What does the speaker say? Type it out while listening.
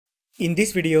In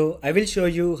this video, I will show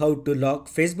you how to lock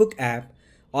Facebook app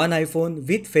on iPhone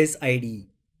with Face ID.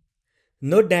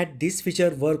 Note that this feature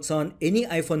works on any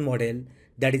iPhone model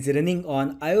that is running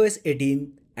on iOS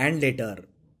 18 and later.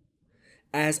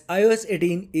 As iOS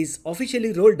 18 is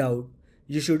officially rolled out,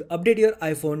 you should update your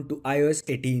iPhone to iOS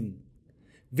 18.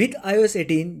 With iOS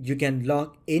 18, you can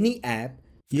lock any app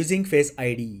using Face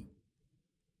ID.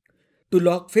 To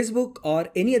lock Facebook or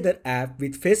any other app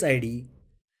with Face ID,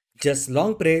 just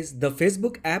long press the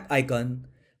Facebook app icon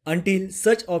until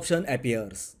such option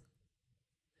appears.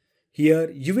 Here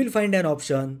you will find an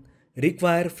option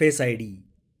Require Face ID.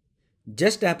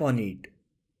 Just tap on it.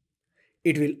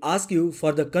 It will ask you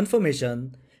for the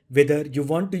confirmation whether you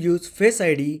want to use Face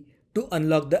ID to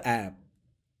unlock the app.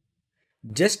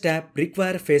 Just tap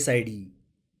Require Face ID.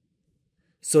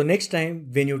 So next time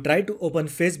when you try to open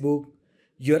Facebook,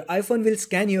 your iPhone will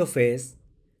scan your face,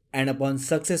 and upon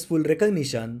successful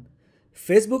recognition,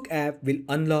 Facebook app will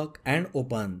unlock and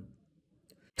open.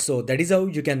 So that is how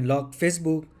you can lock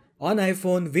Facebook on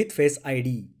iPhone with Face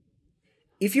ID.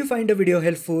 If you find the video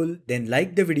helpful, then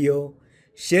like the video,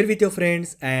 share with your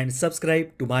friends and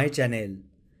subscribe to my channel.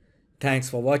 Thanks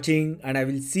for watching, and I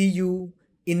will see you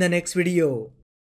in the next video.